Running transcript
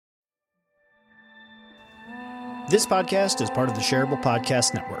This podcast is part of the Shareable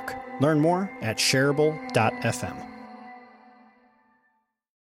Podcast Network. Learn more at shareable.fm.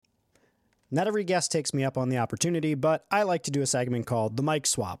 Not every guest takes me up on the opportunity, but I like to do a segment called The Mic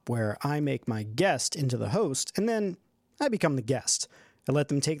Swap, where I make my guest into the host, and then I become the guest. I let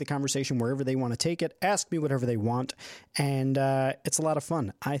them take the conversation wherever they want to take it, ask me whatever they want, and it's a lot of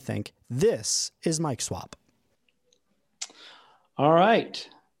fun, I think. This is Mic Swap. All right.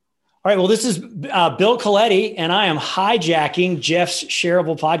 Well, this is Bill Coletti, and I am hijacking Jeff's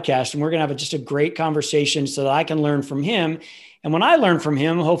Shareable podcast, and we're going to have just a great conversation so that I can learn from him. And when I learn from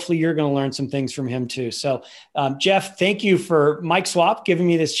him, hopefully you're going to learn some things from him too. So, Jeff, thank you for Mic Swap, giving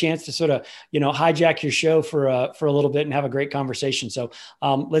me this chance to sort of, hijack your show for a little bit and have a great conversation. So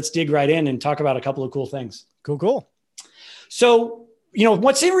let's dig right in and talk about a couple of cool things. Cool. So,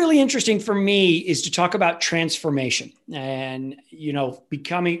 what's really interesting for me is to talk about transformation and,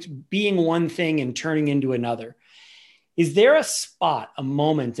 being one thing and turning into another. Is there a spot, a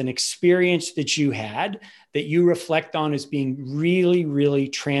moment, an experience that you had that you reflect on as being really, really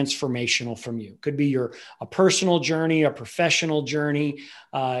transformational from you? Could be a personal journey, a professional journey.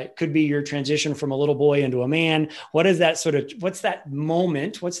 Could be your transition from a little boy into a man. What's that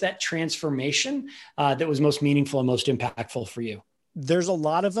moment? What's that transformation that was most meaningful and most impactful for you? There's a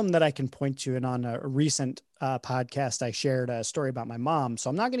lot of them that I can point to. And on a recent podcast, I shared a story about my mom. So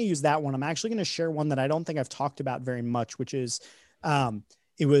I'm not going to use that one. I'm actually going to share one that I don't think I've talked about very much, which is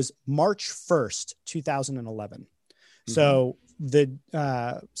it was March 1st, 2011. Mm-hmm. So the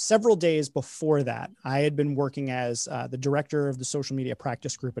several days before that, I had been working as the director of the social media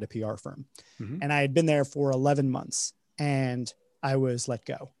practice group at a PR firm. Mm-hmm. And I had been there for 11 months and I was let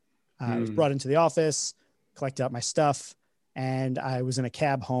go. I was brought into the office, collected up my stuff, and I was in a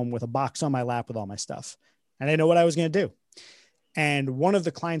cab home with a box on my lap with all my stuff. And I didn't know what I was going to do. And one of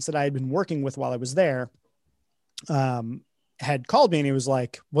the clients that I had been working with while I was there had called me and he was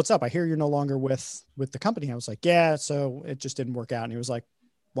like, "What's up? I hear you're no longer with the company." I was like, "Yeah, so it just didn't work out." And he was like,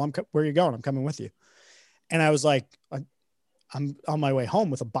 "Well, where are you going? I'm coming with you." And I was like, "I'm on my way home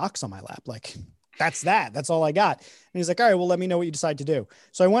with a box on my lap. Like, that's all I got." And he's like, "All right, well, let me know what you decide to do."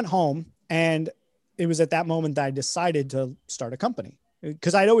 So I went home, and it was at that moment that I decided to start a company,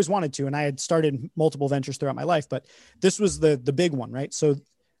 because I'd always wanted to, and I had started multiple ventures throughout my life, but this was the big one, right? So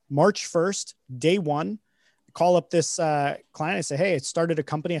March 1st, day one, I call up this client. I say, "Hey, I started a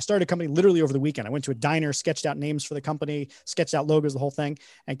company." I started a company literally over the weekend. I went to a diner, sketched out names for the company, sketched out logos, the whole thing,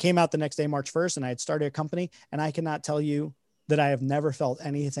 and came out the next day, March 1st, and I had started a company. And I cannot tell you that I have never felt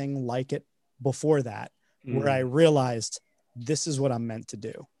anything like it before that, where I realized this is what I'm meant to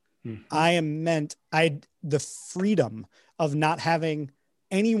do. Mm-hmm. The freedom of not having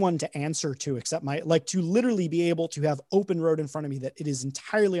anyone to answer to except to literally be able to have open road in front of me, that it is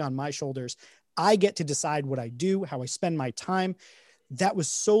entirely on my shoulders. I get to decide what I do, how I spend my time. That was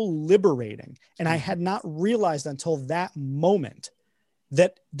so liberating. And I had not realized until that moment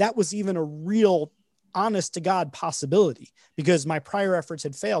that was even a real honest to God possibility, because my prior efforts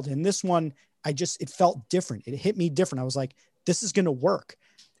had failed. And this one, it felt different. It hit me different. I was like, this is going to work.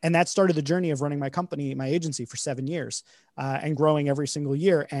 And that started the journey of running my company, my agency, for 7 years and growing every single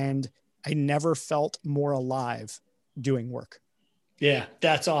year. And I never felt more alive doing work. Yeah,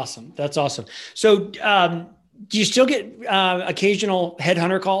 that's awesome. So do you still get occasional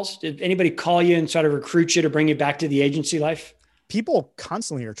headhunter calls? Did anybody call you and try to recruit you to bring you back to the agency life? People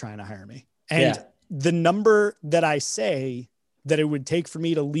constantly are trying to hire me. And the number that I say that it would take for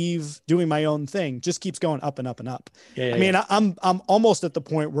me to leave doing my own thing just keeps going up and up and up. I'm almost at the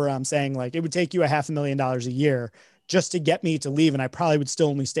point where I'm saying, like, it would take you $500,000 a year just to get me to leave. And I probably would still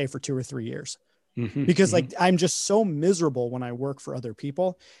only stay for 2 or 3 years because I'm just so miserable when I work for other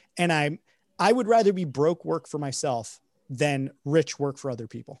people. And I would rather be broke, work for myself, than rich, work for other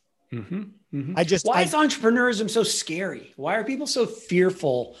people. Why is entrepreneurism so scary? Why are people so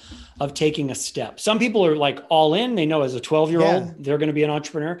fearful of taking a step? Some people are like all in. They know as a 12-year-old, they're going to be an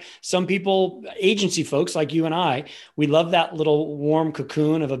entrepreneur. Some people, agency folks like you and I, we love that little warm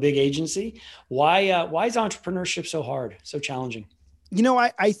cocoon of a big agency. Why is entrepreneurship so hard, so challenging?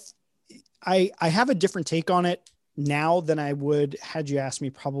 I have a different take on it now than I would had you asked me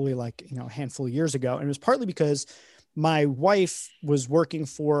probably a handful of years ago. And it was partly because my wife was working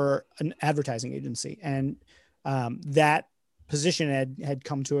for an advertising agency, and that position had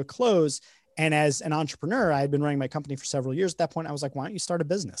come to a close. And as an entrepreneur, I had been running my company for several years. At that point, I was like, why don't you start a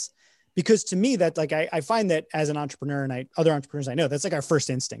business? Because to me, that I find that as an entrepreneur, and other entrepreneurs I know, that's like our first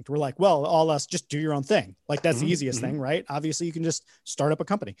instinct. We're like, well, all us, just do your own thing. Like, that's the easiest thing, right? Obviously, you can just start up a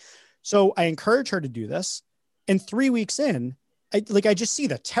company. So I encourage her to do this. And 3 weeks in, I just see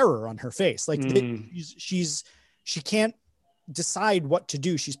the terror on her face. Like she's she can't decide what to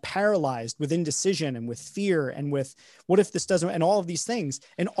do. She's paralyzed with indecision and with fear and with what if this doesn't, and all of these things,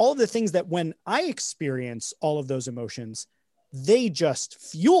 and all of the things that when I experience all of those emotions, they just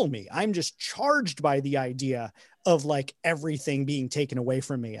fuel me. I'm just charged by the idea of like everything being taken away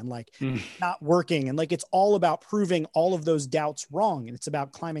from me and like not working. And like, it's all about proving all of those doubts wrong. And it's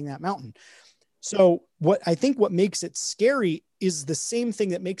about climbing that mountain. So what makes it scary is the same thing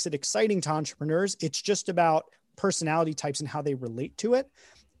that makes it exciting to entrepreneurs. It's just about personality types and how they relate to it.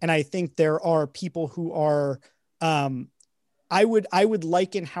 And I think there are people who are, I would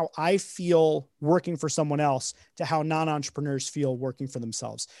liken how I feel working for someone else to how non-entrepreneurs feel working for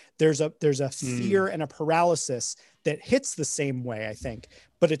themselves. There's a fear and a paralysis that hits the same way, I think,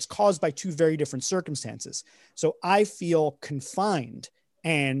 but it's caused by two very different circumstances. So I feel confined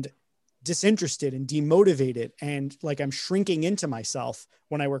and disinterested and demotivated and like I'm shrinking into myself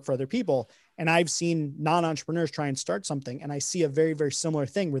when I work for other people. And I've seen non-entrepreneurs try and start something, and I see a very, very similar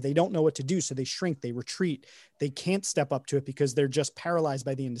thing where they don't know what to do. So they shrink, they retreat, they can't step up to it because they're just paralyzed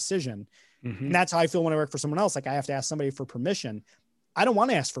by the indecision. And that's how I feel when I work for someone else. Like I have to ask somebody for permission. I don't want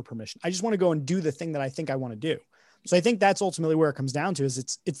to ask for permission. I just want to go and do the thing that I think I want to do. So I think that's ultimately where it comes down to is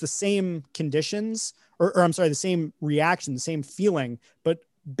it's the same conditions or I'm sorry, the same reaction, the same feeling, but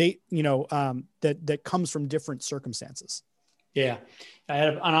that comes from different circumstances. Yeah. I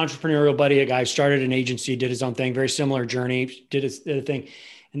had an entrepreneurial buddy, a guy started an agency, did his own thing, very similar journey, did a thing.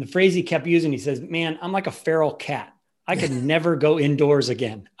 And the phrase he kept using, he says, man, I'm like a feral cat. I could never go indoors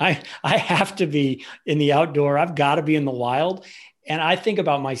again. I have to be in the outdoor. I've got to be in the wild. And I think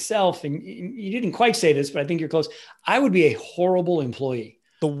about myself, and you didn't quite say this, but I think you're close. I would be a horrible employee.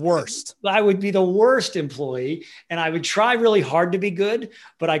 The worst. I would be the worst employee, and I would try really hard to be good,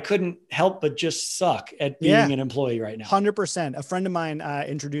 but I couldn't help but just suck at being an employee right now. 100%. A friend of mine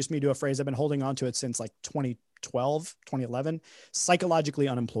introduced me to a phrase. I've been holding on to it since like 2012, 2011, psychologically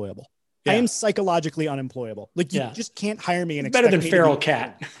unemployable. Yeah. I am psychologically unemployable. Like you just can't hire me. And better than feral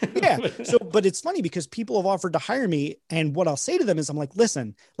cat. Yeah. So, but it's funny because people have offered to hire me. And what I'll say to them is I'm like,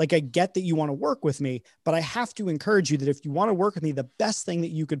 listen, like I get that you want to work with me, but I have to encourage you that if you want to work with me, the best thing that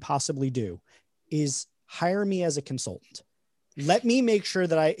you could possibly do is hire me as a consultant. Let me make sure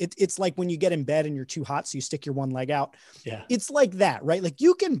that it's like when you get in bed and you're too hot, so you stick your one leg out. Yeah. It's like that, right? Like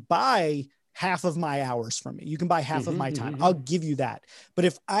you can buy half of my hours from me. You can buy half of my time. I'll give you that. But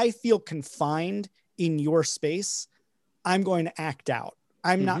if I feel confined in your space, I'm going to act out.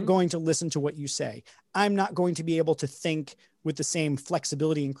 I'm not going to listen to what you say. I'm not going to be able to think with the same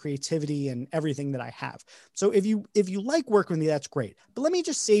flexibility and creativity and everything that I have. So if you like working with me, that's great. But let me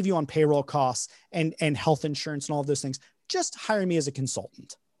just save you on payroll costs and health insurance and all of those things. Just hire me as a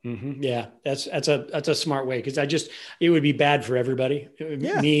consultant. Yeah, that's a smart way because it would be bad for everybody.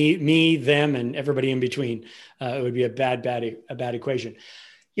 Me, them, and everybody in between. It would be a bad equation.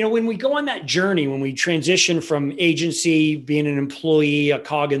 You know, when we go on that journey, when we transition from agency, being an employee, a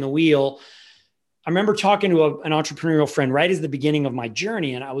cog in the wheel, I remember talking to an entrepreneurial friend right at the beginning of my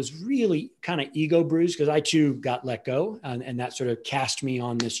journey, and I was really kind of ego bruised because I too got let go, and that sort of cast me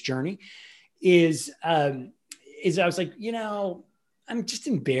on this journey. Is I was like, I'm just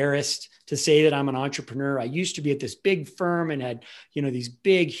embarrassed to say that I'm an entrepreneur. I used to be at this big firm and had, these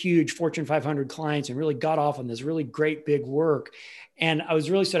big, huge Fortune 500 clients and really got off on this really great big work. And I was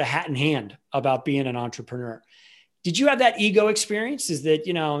really sort of hat in hand about being an entrepreneur. Did you have that ego experience? Is that,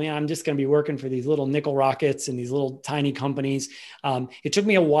 I'm just going to be working for these little nickel rockets and these little tiny companies. It took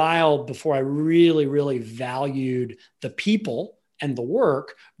me a while before I really, really valued the people and the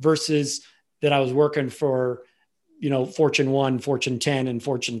work versus that I was working for Fortune 1, Fortune 10, and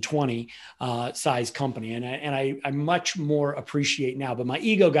Fortune 20 size company. And I much more appreciate now, but my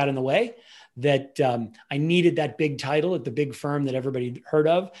ego got in the way that I needed that big title at the big firm that everybody heard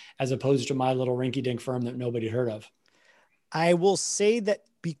of, as opposed to my little rinky dink firm that nobody heard of. I will say that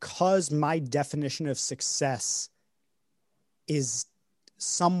because my definition of success is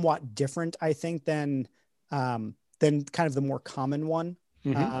somewhat different, I think, than kind of the more common one.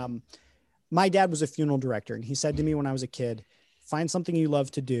 My dad was a funeral director, and he said to me when I was a kid, find something you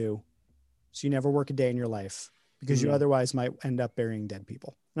love to do so you never work a day in your life because you otherwise might end up burying dead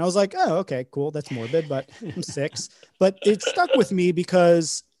people. And I was like, oh, okay, cool. That's morbid, but I'm 6. But it stuck with me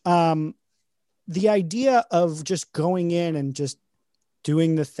because the idea of just going in and just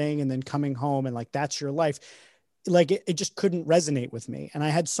doing the thing and then coming home and like, that's your life. Like it just couldn't resonate with me. And I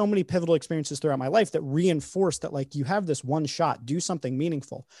had so many pivotal experiences throughout my life that reinforced that, like, you have this one shot, do something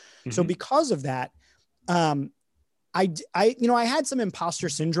meaningful. So because of that, I had some imposter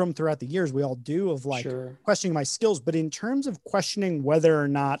syndrome throughout the years. We all do, of like questioning my skills, but in terms of questioning whether or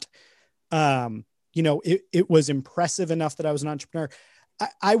not, it was impressive enough that I was an entrepreneur.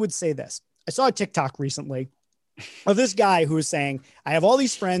 I would say this. I saw a TikTok recently of this guy who was saying, I have all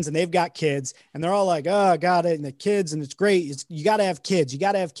these friends and they've got kids and they're all like, oh, I got it. And the kids, and it's great. You got to have kids. You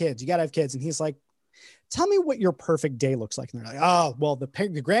got to have kids. You got to have kids. And he's like, tell me what your perfect day looks like. And they're like, oh, well,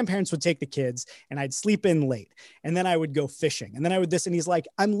 the grandparents would take the kids and I'd sleep in late. And then I would go fishing. And then I would this. And he's like,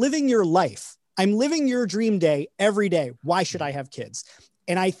 I'm living your life. I'm living your dream day every day. Why should I have kids?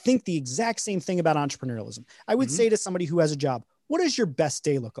 And I think the exact same thing about entrepreneurialism. I would say to somebody who has a job, what does your best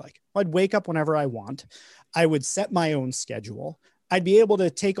day look like? I'd wake up whenever I want. I would set my own schedule. I'd be able to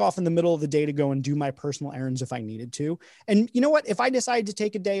take off in the middle of the day to go and do my personal errands if I needed to. And you know what? If I decided to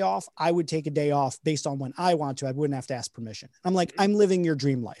take a day off, I would take a day off based on when I want to. I wouldn't have to ask permission. I'm like, I'm living your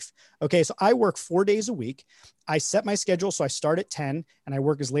dream life. Okay. So I work 4 days a week. I set my schedule. So I start at 10 and I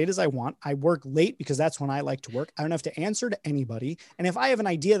work as late as I want. I work late because that's when I like to work. I don't have to answer to anybody. And if I have an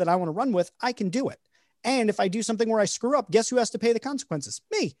idea that I want to run with, I can do it. And if I do something where I screw up, guess who has to pay the consequences?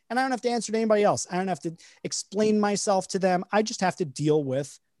 Me. And I don't have to answer to anybody else. I don't have to explain myself to them. I just have to deal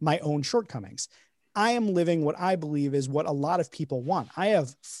with my own shortcomings. I am living what I believe is what a lot of people want. I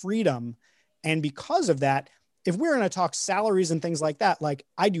have freedom. And because of that, if we're going to talk salaries and things like that, like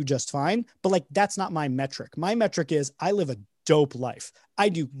I do just fine, but like, that's not my metric. My metric is I live a dope life. I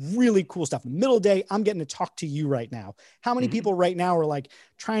do really cool stuff. In the middle of the day, I'm getting to talk to you right now. How many people right now are like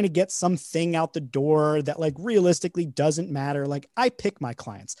trying to get something out the door that like realistically doesn't matter? Like I pick my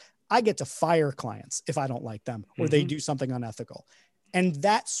clients. I get to fire clients if I don't like them or they do something unethical. And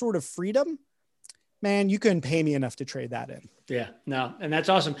that sort of freedom, man, you couldn't pay me enough to trade that in. Yeah, no. And that's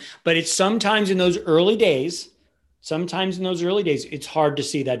awesome. But it's sometimes in those early days, it's hard to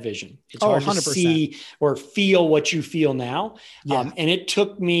see that vision. It's hard 100%. To see or feel what you feel now. Yeah. And it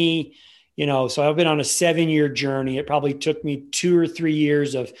took me, so I've been on a 7-year journey. It probably took me 2 or 3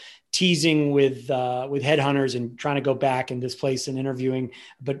 years of teasing with headhunters and trying to go back in this place and interviewing,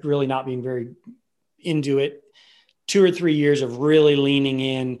 but really not being very into it. 2 or 3 years of really leaning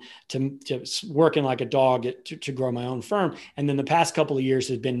in to working like a dog to grow my own firm. And then the past couple of years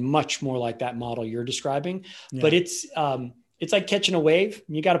has been much more like that model you're describing, but it's like catching a wave.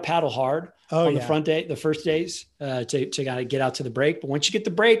 You got to paddle hard the first days to kind of get out to the break. But once you get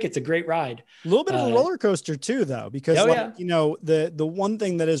the break, it's a great ride. A little bit of a roller coaster too, though, because the one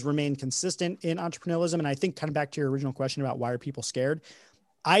thing that has remained consistent in entrepreneurialism, and I think kind of back to your original question about why are people scared?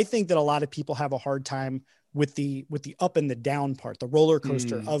 I think that a lot of people have a hard time with the up and the down part, the roller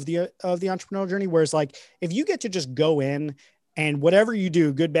coaster of the entrepreneurial journey. Whereas like, if you get to just go in and whatever you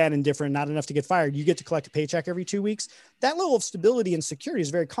do, good, bad, and different, not enough to get fired, you get to collect a paycheck every 2 weeks. That level of stability and security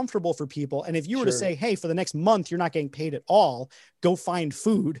is very comfortable for people. And if you were to say, hey, for the next month, you're not getting paid at all, go find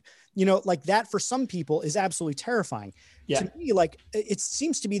food, like that for some people is absolutely terrifying. Yeah. To me, like it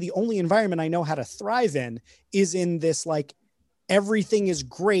seems to be the only environment I know how to thrive in is in this, like, everything is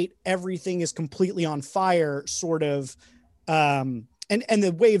great. Everything is completely on fire sort of. And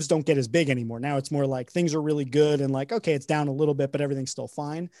the waves don't get as big anymore. Now it's more like things are really good and like, okay, it's down a little bit, but everything's still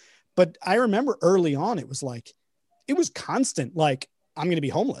fine. But I remember early on, it was constant. Like, I'm going to be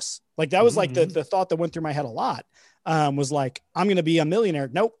homeless. Like that was like the thought that went through my head a lot, was like, I'm going to be a millionaire.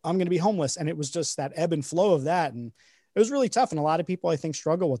 Nope. I'm going to be homeless. And it was just that ebb and flow of that. And it was really tough. And a lot of people, I think,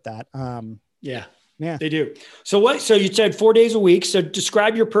 struggle with that. Yeah, they do. So you said 4 days a week. So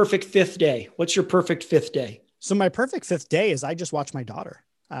describe your perfect fifth day. What's your perfect fifth day? So my perfect fifth day is I just watch my daughter.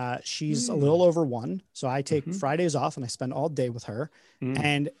 She's a little over 1. So I take Fridays off and I spend all day with her.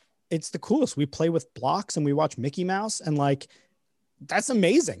 And it's the coolest. We play with blocks and we watch Mickey Mouse and like, that's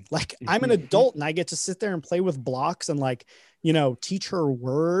amazing. Like I'm an adult and I get to sit there and play with blocks and like, teach her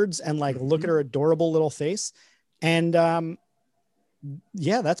words and like look at her adorable little face. And,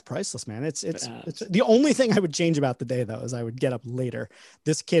 yeah, that's priceless, man. It's the only thing I would change about the day though, is I would get up later.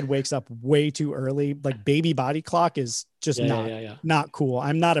 This kid wakes up way too early. Like baby body clock is just not cool.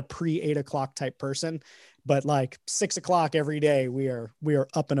 I'm not a pre 8 o'clock type person, but like 6 o'clock every day, we are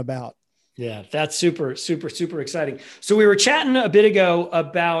up and about. Yeah, that's super, super, super exciting. So we were chatting a bit ago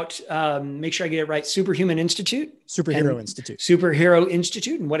about, make sure I get it right, Superhero Institute,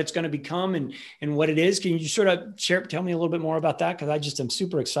 and what it's going to become and what it is. Can you sort of tell me a little bit more about that? Because I just am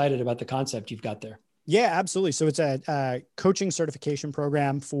super excited about the concept you've got there. Yeah, absolutely. So it's a coaching certification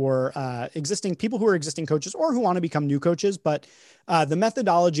program for existing people who are existing coaches or who want to become new coaches. But the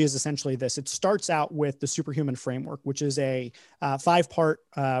methodology is essentially this. It starts out with the Superhuman Framework, which is a 5-part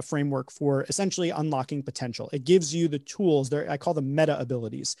framework for essentially unlocking potential. It gives you the tools. I call them meta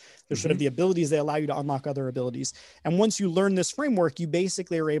abilities. They're sort of the abilities that allow you to unlock other abilities. And once you learn this framework, you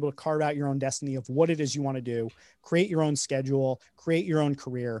basically are able to carve out your own destiny of what it is you want to do, create your own schedule, create your own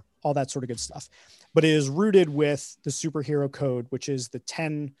career, all that sort of good stuff. But it is rooted with the superhero code, which is the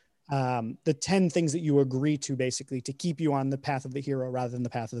 10 things that you agree to basically to keep you on the path of the hero rather than the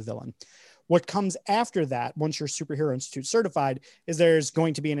path of the villain. What comes after that, once you're Superhero Institute certified, is there's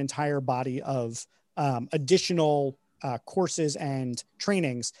going to be an entire body of additional courses and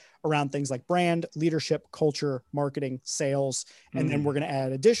trainings around things like brand, leadership, culture, marketing, sales. And then we're going to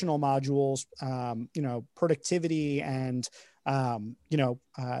add additional modules, productivity and,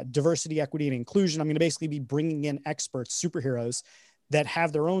 diversity, equity, and inclusion. I'm going to basically be bringing in experts, superheroes that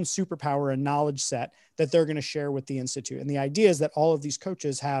have their own superpower and knowledge set that they're going to share with the Institute. And the idea is that all of these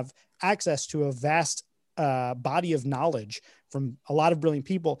coaches have access to a vast body of knowledge from a lot of brilliant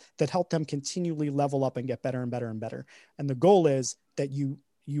people that help them continually level up and get better and better and better. And the goal is that you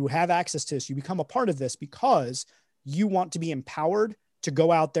have access to this, you become a part of this because you want to be empowered to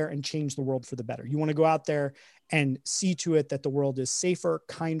go out there and change the world for the better. You want to go out there and see to it that the world is safer,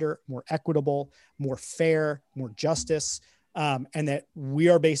 kinder, more equitable, more fair, more justice, and that we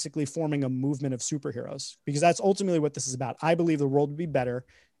are basically forming a movement of superheroes, because that's ultimately what this is about. I believe the world would be better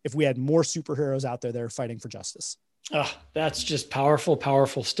if we had more superheroes out there that are fighting for justice. Oh, that's just powerful,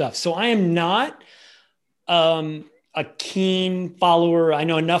 powerful stuff. So I am not a keen follower. I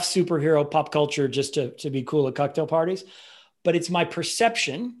know enough superhero pop culture just to be cool at cocktail parties, but it's my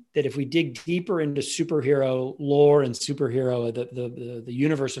perception that if we dig deeper into superhero lore and superhero, the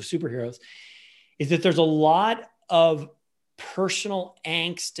universe of superheroes, is that there's a lot of personal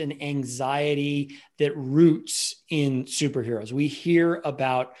angst and anxiety that roots in superheroes. We hear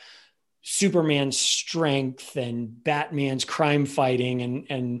about Superman's strength and Batman's crime fighting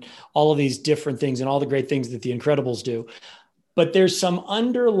and all of these different things and all the great things that the Incredibles do. But there's some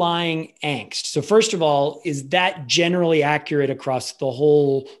underlying angst. So first of all, is that generally accurate across the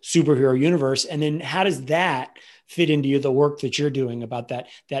whole superhero universe? And then how does that fit into the work that you're doing about that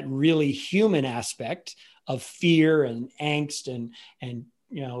really human aspect of fear and angst and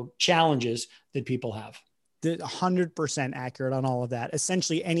challenges that people have? 100% accurate on all of that.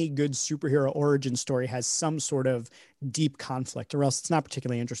 Essentially, any good superhero origin story has some sort of deep conflict, or else it's not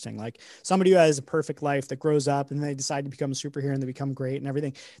particularly interesting. Like somebody who has a perfect life that grows up and they decide to become a superhero and they become great and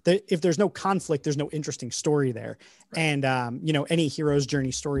everything. If there's no conflict, there's no interesting story there. Right. And, any hero's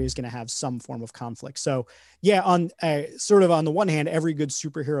journey story is going to have some form of conflict. So yeah, on the one hand, every good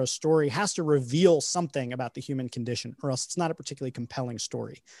superhero story has to reveal something about the human condition, or else it's not a particularly compelling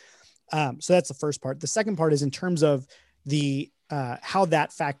story. So that's the first part. The second part is in terms of the how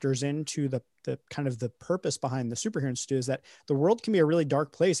that factors into the kind of the purpose behind the Superhero Institute, is that the world can be a really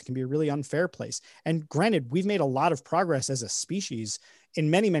dark place. It can be a really unfair place. And granted, we've made a lot of progress as a species in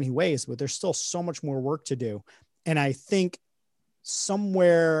many, many ways, but there's still so much more work to do. And I think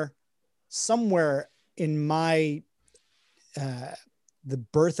somewhere in my the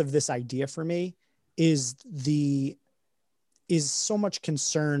birth of this idea for me is so much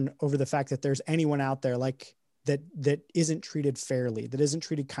concern over the fact that there's anyone out there like that isn't treated fairly, that isn't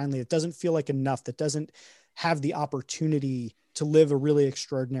treated kindly, that doesn't feel like enough, that doesn't have the opportunity to live a really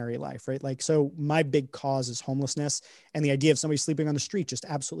extraordinary life, right? Like, so my big cause is homelessness, and the idea of somebody sleeping on the street just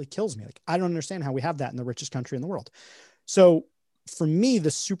absolutely kills me. Like, I don't understand how we have that in the richest country in the world. So for me, the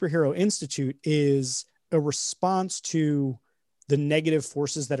Superhero Institute is a response to the negative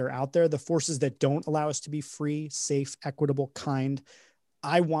forces that are out there, the forces that don't allow us to be free, safe, equitable, kind.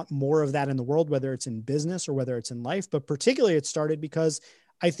 I want more of that in the world, whether it's in business or whether it's in life. But particularly it started because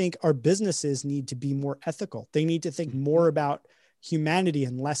I think our businesses need to be more ethical. They need to think more about humanity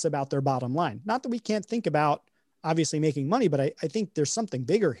and less about their bottom line. Not that we can't think about obviously making money, but I think there's something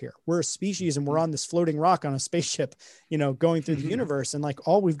bigger here. We're a species and we're on this floating rock on a spaceship, going through the universe. And like,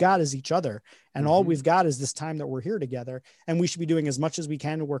 all we've got is each other. And all we've got is this time that we're here together. And we should be doing as much as we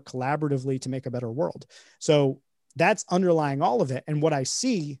can to work collaboratively to make a better world. So that's underlying all of it. And what I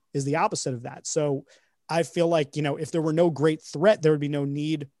see is the opposite of that. So I feel like, if there were no great threat, there would be no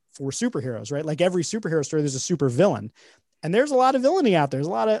need for superheroes, right? Like every superhero story, there's a super villain, and there's a lot of villainy out there. There's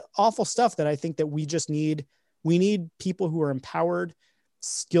a lot of awful stuff that I think that we just need. We need people who are empowered,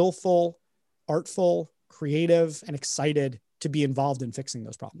 skillful, artful, creative, and excited to be involved in fixing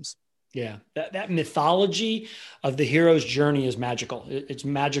those problems. Yeah. That mythology of the hero's journey is magical. It's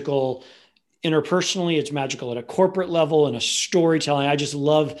magical interpersonally, it's magical at a corporate level and a storytelling. I just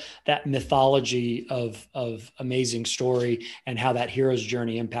love that mythology of amazing story and how that hero's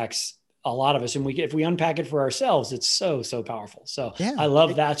journey impacts a lot of us. And if we unpack it for ourselves, it's so, so powerful. So yeah, I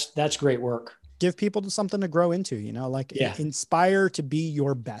love that. That's great work. Give people something to grow into, inspire to be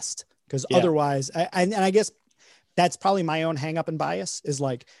your best. Because otherwise, and I guess that's probably my own hang up and bias is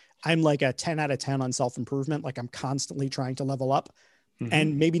like, I'm like a 10 out of 10 on self-improvement. Like I'm constantly trying to level up,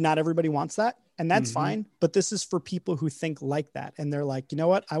 and maybe not everybody wants that, and that's fine. But this is for people who think like that. And they're like, you know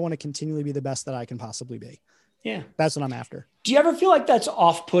what? I want to continually be the best that I can possibly be. Yeah. That's what I'm after. Do you ever feel like that's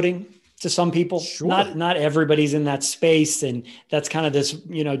off-putting to some people? Sure. Not everybody's in that space. And that's kind of this,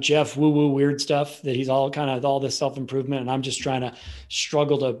 Jeff woo-woo weird stuff that he's all kind of all this self-improvement. And I'm just trying to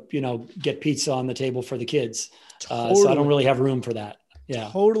struggle to, get pizza on the table for the kids. Totally. So I don't really have room for that. Yeah.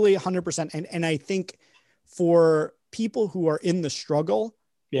 Totally 100%. And I think for people who are in the struggle,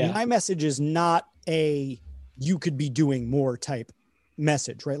 my message is not you could be doing more type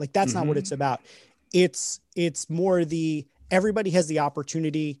message, right? Like that's not what it's about. It's more everybody has the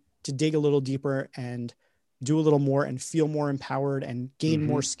opportunity to dig a little deeper and do a little more and feel more empowered and gain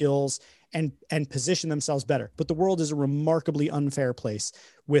more skills and position themselves better. But the world is a remarkably unfair place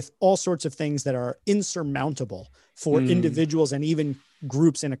with all sorts of things that are insurmountable for individuals and even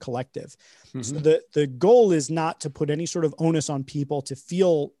groups in a collective. So the goal is not to put any sort of onus on people to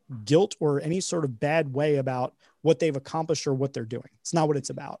feel guilt or any sort of bad way about what they've accomplished or what they're doing. It's not what it's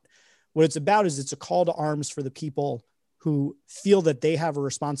about. What it's about is it's a call to arms for the people who feel that they have a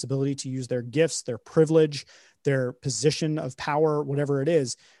responsibility to use their gifts, their privilege, their position of power, whatever it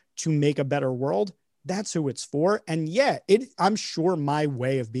is, to make a better world. That's who it's for. And I'm sure my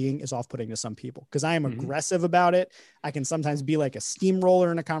way of being is off-putting to some people because I am aggressive about it. I can sometimes be like a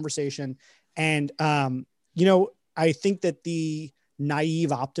steamroller in a conversation. And, I think that the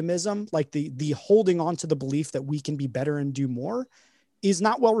naive optimism, like the holding on to the belief that we can be better and do more, is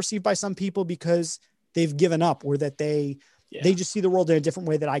not well received by some people because they've given up or that they just see the world in a different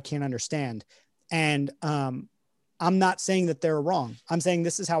way that I can't understand. And, I'm not saying that they're wrong. I'm saying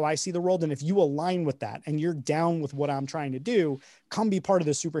this is how I see the world. And if you align with that and you're down with what I'm trying to do, come be part of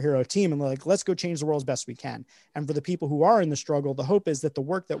the superhero team and like, let's go change the world as best we can. And for the people who are in the struggle, the hope is that the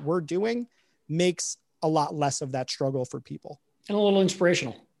work that we're doing makes a lot less of that struggle for people. And a little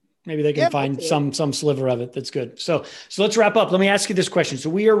inspirational. Maybe they can find some sliver of it. That's good. So let's wrap up. Let me ask you this question.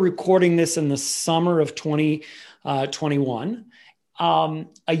 So we are recording this in the summer of 2021.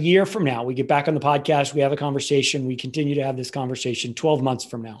 A year from now, we get back on the podcast, we have a conversation, we continue to have this conversation 12 months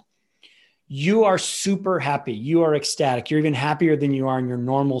from now. You are super happy. You are ecstatic. You're even happier than you are in your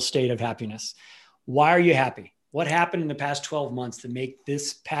normal state of happiness. Why are you happy? What happened in the past 12 months to make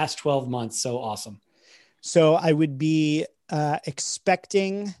this past 12 months so awesome? So I would be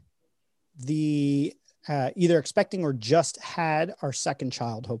expecting either expecting or just had our second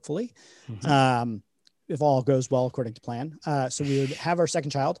child, hopefully. If all goes well according to plan. So we would have our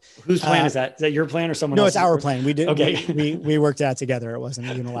second child. Whose plan is that? Is that your plan or someone else's? No, it's our plan. We did. Okay. We worked it out together. It wasn't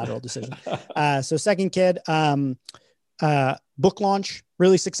a unilateral decision. So second kid, book launch,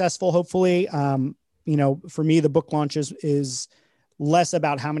 really successful, hopefully. For me, the book launch is less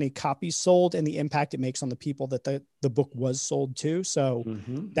about how many copies sold and the impact it makes on the people that the book was sold to. So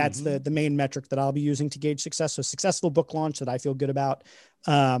that's the main metric that I'll be using to gauge success. So successful book launch that I feel good about.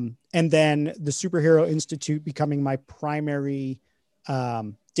 And then the Superhero Institute becoming my primary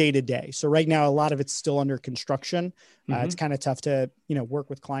day-to-day. So right now, a lot of it's still under construction. It's kind of tough to, work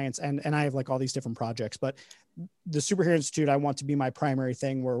with clients and I have like all these different projects, but the Superhero Institute, I want to be my primary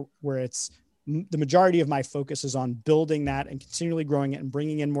thing where it's the majority of my focus is on building that and continually growing it and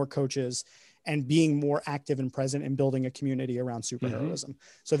bringing in more coaches and being more active and present and building a community around superheroism.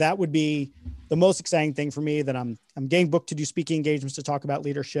 So that would be the most exciting thing for me, that I'm getting booked to do speaking engagements to talk about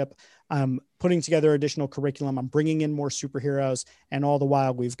leadership. I'm putting together additional curriculum. I'm bringing in more superheroes. And all the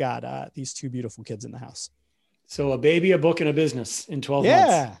while we've got these two beautiful kids in the house. So a baby, a book, and a business in 12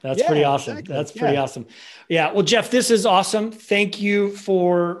 months. That's pretty awesome. Exactly. That's pretty awesome. Yeah. Well, Jeff, this is awesome. Thank you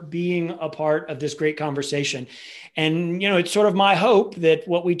for being a part of this great conversation. And, it's sort of my hope that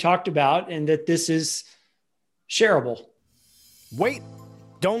what we talked about and that this is shareable. Wait,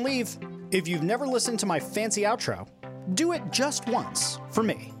 don't leave. If you've never listened to my fancy outro, do it just once for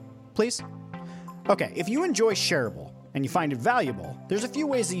me, please. Okay. If you enjoy Shareable and you find it valuable, there's a few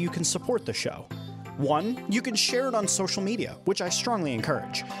ways that you can support the show. One, you can share it on social media, which I strongly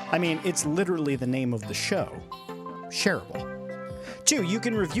encourage. I mean, it's literally the name of the show. Shareable. Two, you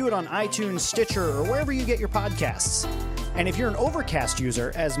can review it on iTunes, Stitcher, or wherever you get your podcasts. And if you're an Overcast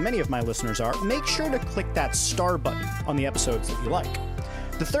user, as many of my listeners are, make sure to click that star button on the episodes that you like.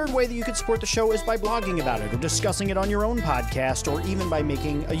 The third way that you can support the show is by blogging about it or discussing it on your own podcast, or even by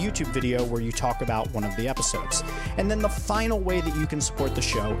making a YouTube video where you talk about one of the episodes. And then the final way that you can support the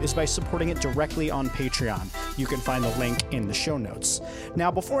show is by supporting it directly on Patreon. You can find the link in the show notes. Now,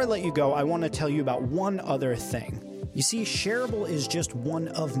 before I let you go, I want to tell you about one other thing. You see, Shareable is just one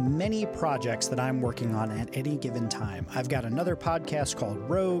of many projects that I'm working on at any given time. I've got another podcast called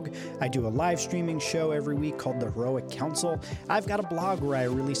Rogue. I do a live streaming show every week called The Heroic Council. I've got a blog where I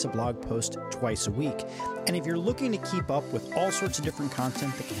release a blog post twice a week. And if you're looking to keep up with all sorts of different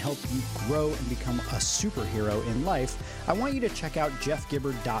content that can help you grow and become a superhero in life, I want you to check out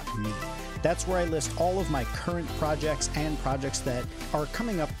jeffgibbard.me. That's where I list all of my current projects and projects that are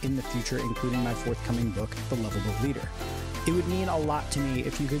coming up in the future, including my forthcoming book, The Lovable Leader. It would mean a lot to me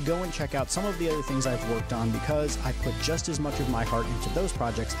if you could go and check out some of the other things I've worked on, because I put just as much of my heart into those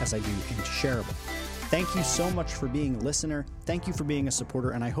projects as I do into Shareable. Thank you so much for being a listener. Thank you for being a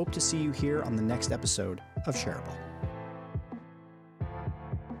supporter, and I hope to see you here on the next episode of Shareable.